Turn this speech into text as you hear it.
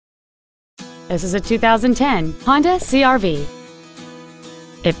This is a 2010 Honda CR-V.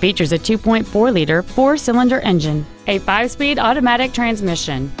 It features a 2.4-liter four-cylinder engine, a 5-speed automatic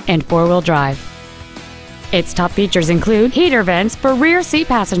transmission, and four-wheel drive. Its top features include heater vents for rear seat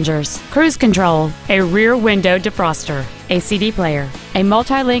passengers, cruise control, a rear window defroster, a CD player, a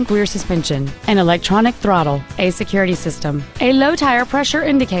multi-link rear suspension, an electronic throttle, a security system, a low tire pressure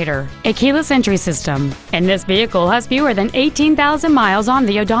indicator, a keyless entry system, and this vehicle has fewer than 18,000 miles on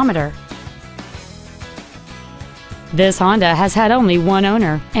the odometer. This Honda has had only one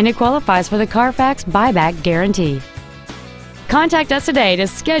owner, and it qualifies for the Carfax buyback guarantee. Contact us today to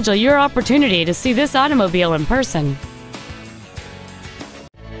schedule your opportunity to see this automobile in person.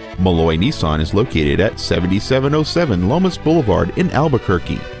 Melloy Nissan is located at 7707 Lomas Boulevard in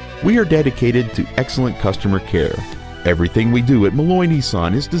Albuquerque. We are dedicated to excellent customer care. Everything we do at Melloy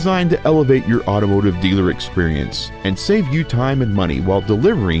Nissan is designed to elevate your automotive dealer experience and save you time and money while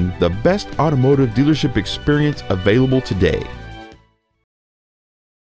delivering the best automotive dealership experience available today.